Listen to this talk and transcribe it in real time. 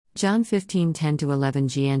John 15:10-11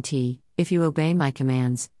 GNT, If you obey my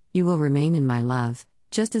commands, you will remain in my love,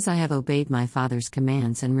 just as I have obeyed my Father's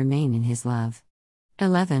commands and remain in his love.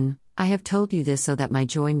 11. I have told you this so that my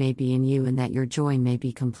joy may be in you and that your joy may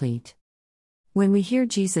be complete. When we hear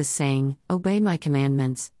Jesus saying, "Obey my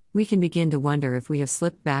commandments," we can begin to wonder if we have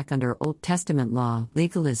slipped back under Old Testament law,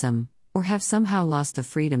 legalism, or have somehow lost the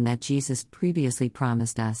freedom that Jesus previously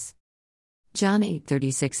promised us. John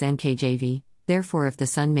 8:36 NKJV, Therefore if the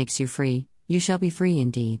Son makes you free, you shall be free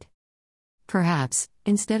indeed. Perhaps,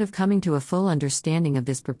 instead of coming to a full understanding of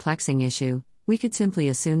this perplexing issue, we could simply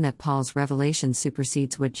assume that Paul's revelation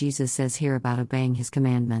supersedes what Jesus says here about obeying his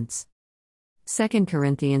commandments. 2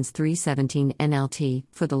 Corinthians 3:17 NLT,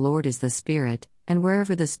 For the Lord is the Spirit, and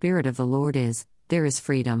wherever the Spirit of the Lord is, there is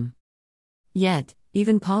freedom. Yet,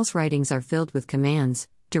 even Paul's writings are filled with commands,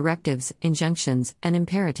 directives, injunctions, and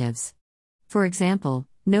imperatives. For example,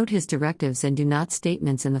 note his directives and do not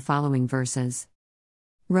statements in the following verses.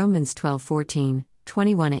 Romans 12:14,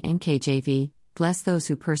 21 NKJV, Bless those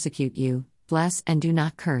who persecute you, bless and do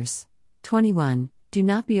not curse. 21, Do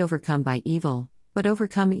not be overcome by evil, but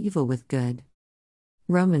overcome evil with good.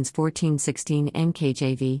 Romans 14:16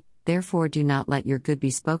 NKJV, Therefore do not let your good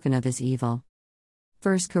be spoken of as evil.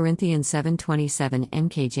 1 Corinthians 7:27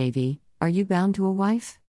 NKJV, Are you bound to a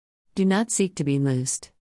wife? Do not seek to be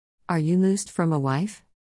loosed. Are you loosed from a wife?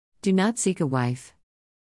 Do not seek a wife.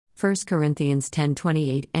 1 Corinthians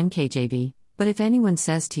 10:28 NKJV, But if anyone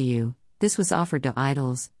says to you, This was offered to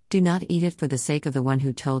idols, do not eat it for the sake of the one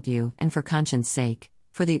who told you and for conscience sake,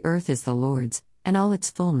 for the earth is the Lord's, and all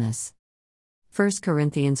its fullness. 1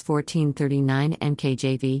 Corinthians 14:39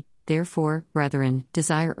 NKJV, Therefore, brethren,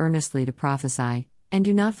 desire earnestly to prophesy, and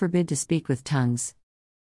do not forbid to speak with tongues.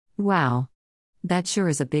 Wow! That sure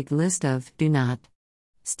is a big list of do not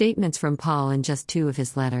statements from Paul in just 2 of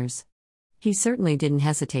his letters. He certainly didn't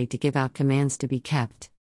hesitate to give out commands to be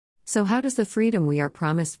kept. So how does the freedom we are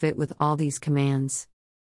promised fit with all these commands?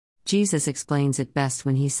 Jesus explains it best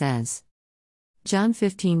when he says, John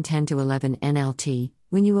 15:10-11 NLT,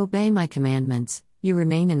 When you obey my commandments, you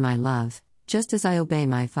remain in my love, just as I obey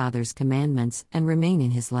my Father's commandments and remain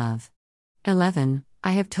in his love. 11.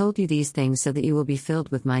 I have told you these things so that you will be filled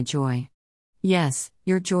with my joy. Yes,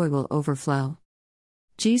 your joy will overflow.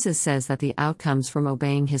 Jesus says that the outcomes from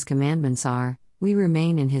obeying his commandments are, we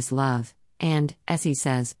remain in his love, and, as he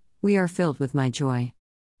says, we are filled with my joy.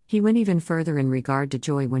 He went even further in regard to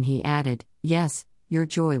joy when he added, yes, your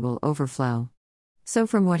joy will overflow. So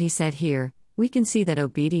from what he said here, we can see that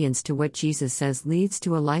obedience to what Jesus says leads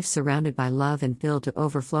to a life surrounded by love and filled to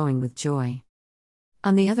overflowing with joy.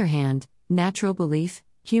 On the other hand, natural belief,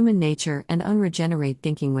 human nature, and unregenerate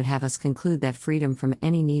thinking would have us conclude that freedom from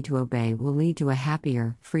any need to obey will lead to a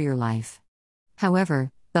happier, freer life.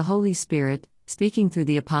 However, the Holy Spirit, speaking through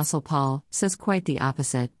the Apostle Paul, says quite the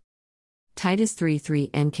opposite. Titus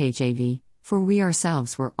 3:3 NKJV, For we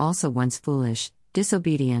ourselves were also once foolish,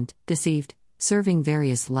 disobedient, deceived, serving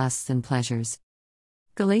various lusts and pleasures.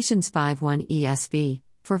 Galatians 5:1 ESV,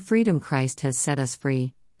 For freedom Christ has set us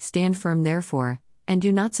free, stand firm therefore, and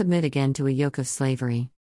do not submit again to a yoke of slavery.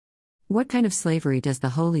 What kind of slavery does the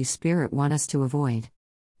Holy Spirit want us to avoid?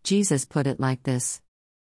 Jesus put it like this.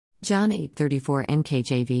 John 8:34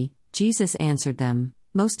 NKJV, Jesus answered them,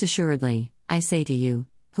 Most assuredly, I say to you,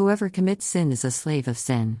 whoever commits sin is a slave of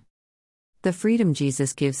sin. The freedom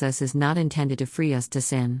Jesus gives us is not intended to free us to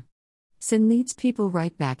sin. Sin leads people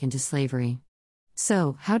right back into slavery.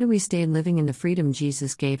 So, how do we stay living in the freedom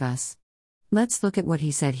Jesus gave us? Let's look at what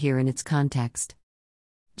he said here in its context.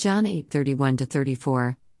 John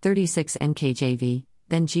 8:31-34, 36 NKJV,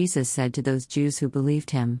 Then Jesus said to those Jews who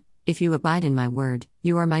believed him, If you abide in my word,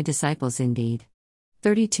 you are my disciples indeed.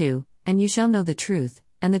 32, And you shall know the truth,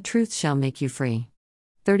 and the truth shall make you free.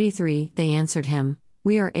 33, They answered him,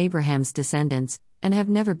 We are Abraham's descendants, and have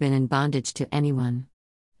never been in bondage to anyone.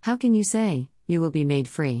 How can you say, you will be made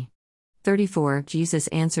free? 34, Jesus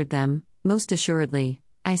answered them, Most assuredly,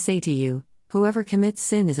 I say to you, whoever commits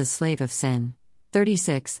sin is a slave of sin.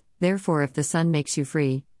 36, Therefore if the Son makes you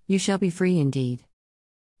free, you shall be free indeed.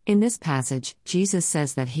 In this passage, Jesus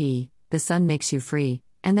says that he, the Son makes you free,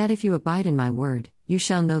 and that if you abide in my word, you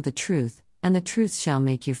shall know the truth, and the truth shall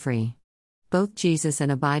make you free. Both Jesus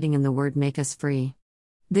and abiding in the word make us free.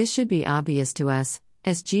 This should be obvious to us,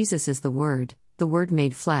 as Jesus is the Word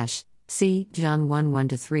made flesh, see John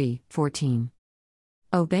 1:1-3, 14.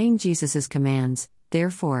 Obeying Jesus' commands,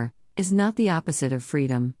 therefore, is not the opposite of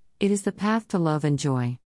freedom, it is the path to love and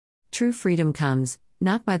joy. True freedom comes,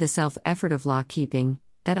 not by the self-effort of law-keeping,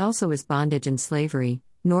 that also is bondage and slavery,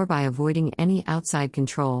 nor by avoiding any outside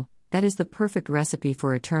control, that is the perfect recipe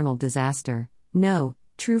for eternal disaster. No,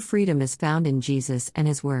 true freedom is found in Jesus and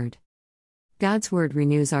His Word. God's Word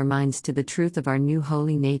renews our minds to the truth of our new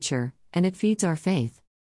holy nature, and it feeds our faith.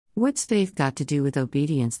 What's faith got to do with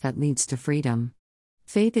obedience that leads to freedom?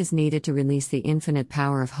 Faith is needed to release the infinite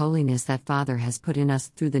power of holiness that Father has put in us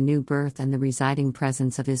through the new birth and the residing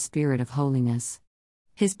presence of His Spirit of holiness.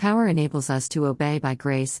 His power enables us to obey by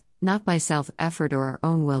grace, not by self-effort or our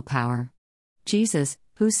own willpower. Jesus,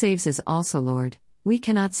 who saves, is also Lord. We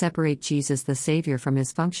cannot separate Jesus the Savior from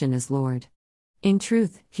His function as Lord. In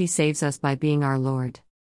truth, He saves us by being our Lord.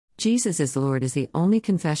 Jesus is Lord is the only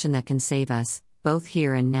confession that can save us, both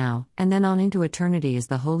here and now, and then on into eternity, as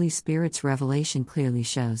the Holy Spirit's revelation clearly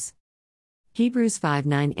shows. Hebrews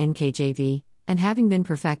 5:9 NKJV, and having been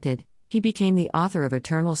perfected, He became the author of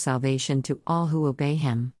eternal salvation to all who obey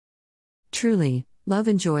Him. Truly, love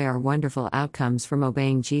and joy are wonderful outcomes from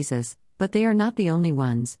obeying Jesus, but they are not the only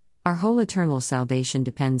ones. Our whole eternal salvation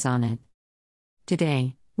depends on it.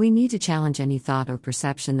 Today, we need to challenge any thought or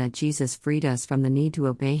perception that Jesus freed us from the need to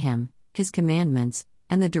obey Him, His commandments,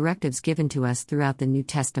 and the directives given to us throughout the New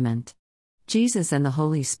Testament. Jesus and the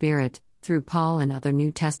Holy Spirit, through Paul and other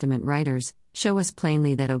New Testament writers, show us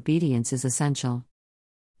plainly that obedience is essential.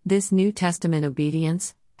 This New Testament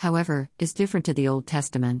obedience, however, is different to the Old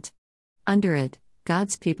Testament. Under it,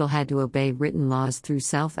 God's people had to obey written laws through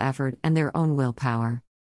self-effort and their own willpower.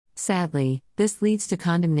 Sadly, this leads to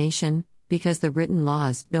condemnation, because the written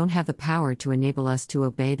laws don't have the power to enable us to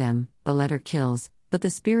obey them. The letter kills, but the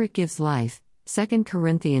Spirit gives life. 2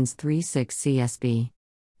 Corinthians 3:6 CSB.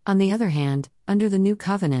 On the other hand, under the New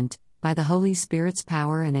Covenant, by the Holy Spirit's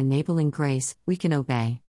power and enabling grace, we can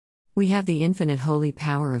obey. We have the infinite holy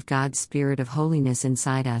power of God's Spirit of holiness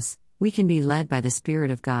inside us. We can be led by the Spirit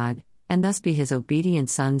of God, and thus be His obedient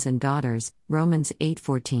sons and daughters. Romans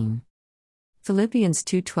 8:14. Philippians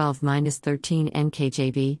 2:12-13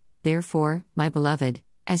 NKJV. Therefore, my beloved,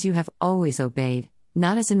 as you have always obeyed,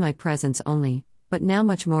 not as in my presence only, but now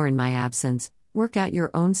much more in my absence, work out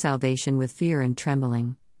your own salvation with fear and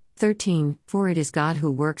trembling. 13 For it is God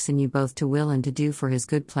who works in you both to will and to do for His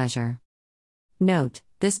good pleasure. Note,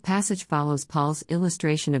 this passage follows Paul's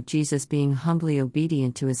illustration of Jesus being humbly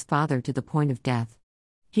obedient to His Father to the point of death.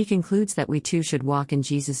 He concludes that we too should walk in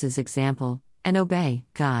Jesus' example, and obey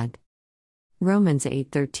God. Romans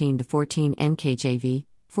 8:13-14 NKJV.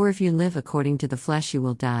 For if you live according to the flesh you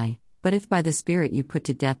will die, but if by the Spirit you put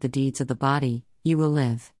to death the deeds of the body, you will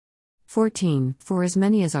live. 14 For as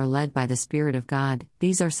many as are led by the Spirit of God,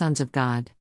 these are sons of God.